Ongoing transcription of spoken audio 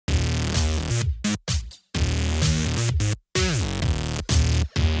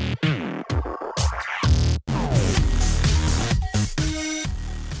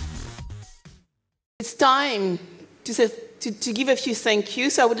time to give a few thank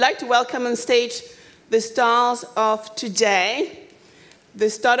yous. So I would like to welcome on stage the stars of today, the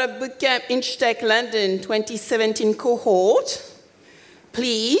Startupbootcamp InsurTech London 2017 cohort.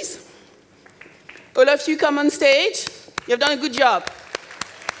 Please, all of you come on stage. You've done a good job.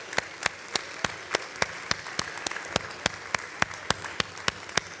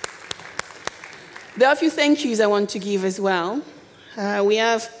 There are a few thank yous I want to give as well. We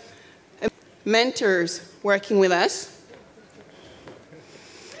have mentors working with us.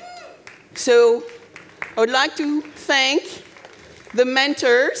 So I would like to thank the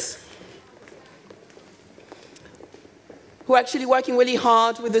mentors who are actually working really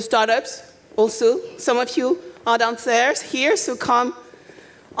hard with the startups. Also, some of you are downstairs here, so come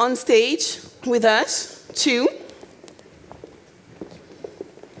on stage with us too.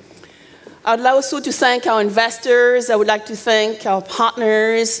 I would like also to thank our investors. I would like to thank our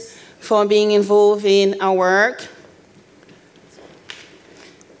partners for being involved in our work.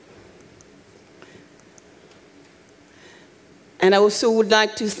 And I also would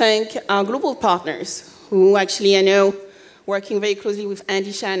like to thank our global partners, who actually I know working very closely with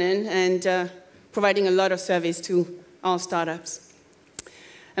Andy Shannon and providing a lot of service to our startups.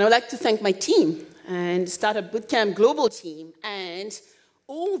 And I would like to thank my team and Startup Bootcamp global team and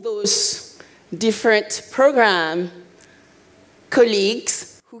all those different program colleagues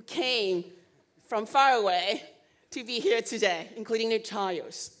who came from far away to be here today, including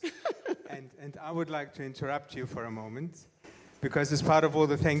Notarios. and I would like to interrupt you for a moment, because as part of all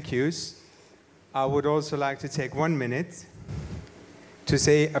the thank yous, I would also like to take 1 minute to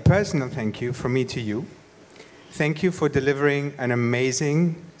say a personal thank you from me to you. Thank you for delivering an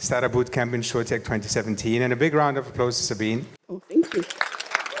amazing Startup Bootcamp InsurTech 2017, and a big round of applause to Sabine. Oh, thank you.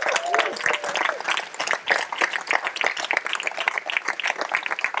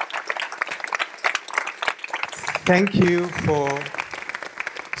 Thank you for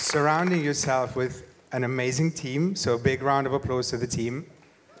surrounding yourself with an amazing team, so a big round of applause to the team.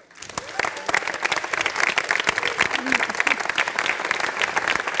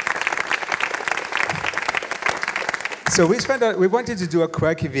 So we wanted to do a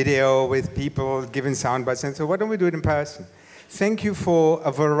quirky video with people giving sound bites, and so why don't we do it in person? Thank you for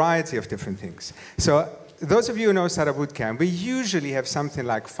a variety of different things. So those of you who know Startup Bootcamp, we usually have something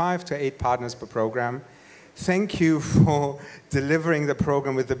like 5 to 8 partners per program. Thank you for delivering the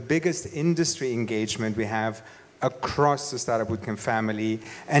program with the biggest industry engagement we have across the Startup Bootcamp family.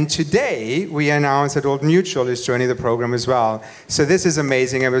 And today, we announced that Old Mutual is joining the program as well. So this is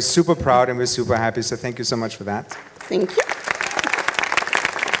amazing, and we're super proud and we're super happy. So thank you so much for that. Thank you.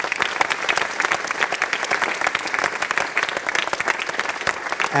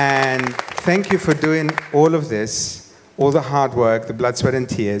 And thank you for doing all of this, all the hard work, the blood, sweat, and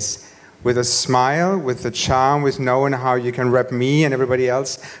tears, with a smile, with the charm, with knowing how you can wrap me and everybody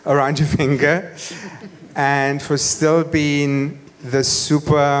else around your finger, and for still being the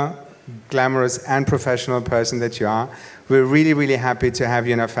super glamorous and professional person that you are. We're really, really happy to have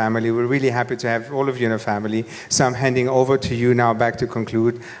you in our family. We're really happy to have all of you in our family. So I'm handing over to you now back to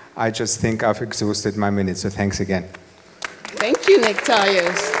conclude. I just think I've exhausted my minute, so thanks again. Thank you,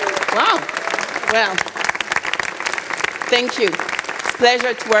 Nectarios. Wow. Well, thank you.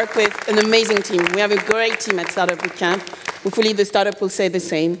 Pleasure to work with an amazing team. We have a great team at Startup Bootcamp. Hopefully the startup will say the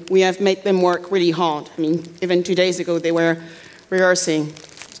same. We have made them work really hard. I mean, even 2 days ago, they were rehearsing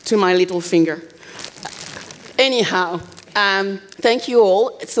to my little finger. Anyhow, thank you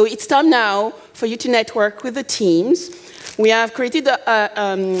all. So it's time now for you to network with the teams. We have created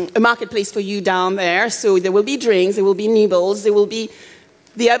a marketplace for you down there. So there will be drinks, there will be nibbles, there will be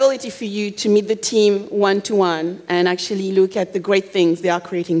the ability for you to meet the team one-to-one and actually look at the great things they are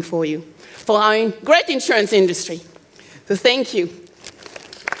creating for you, for our great insurance industry. So thank you.